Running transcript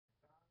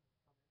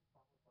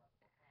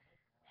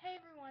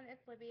everyone,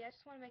 it's Libby. I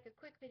just want to make a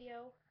quick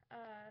video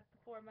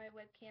before my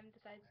webcam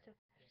decides to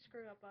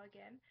screw up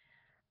again.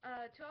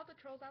 To all the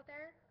trolls out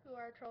there who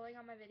are trolling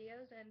on my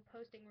videos and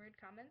posting rude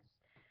comments,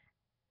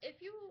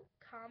 if you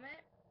comment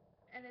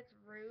and it's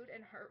rude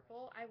and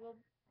hurtful, I will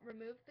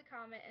remove the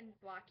comment and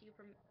block you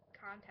from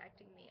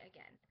contacting me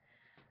again.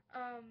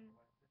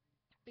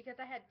 Because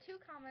I had 2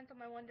 comments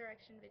on my One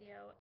Direction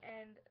video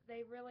and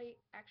they really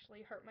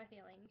actually hurt my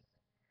feelings.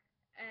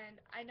 And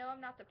I know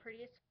I'm not the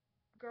prettiest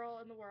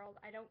girl in the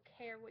world. I don't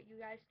care what you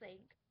guys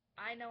think.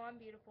 I know I'm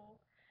beautiful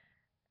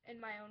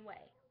in my own way.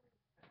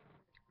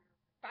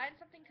 Find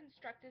something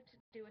constructive to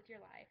do with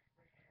your life,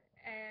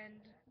 and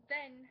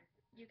then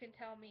you can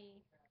tell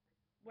me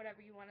whatever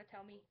you want to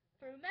tell me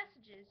through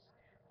messages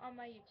on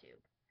my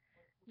YouTube,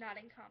 not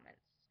in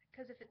comments.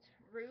 Because if it's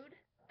rude,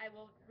 I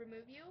will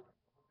remove you.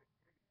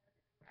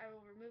 I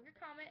will remove your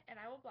comment, and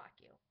I will block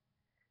you.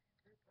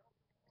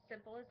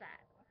 Simple as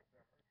that.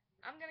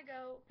 I'm going to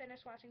go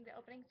finish watching the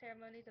opening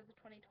ceremonies of the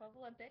 2012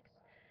 Olympics,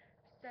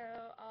 so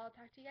I'll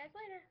talk to you guys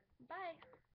later. Bye!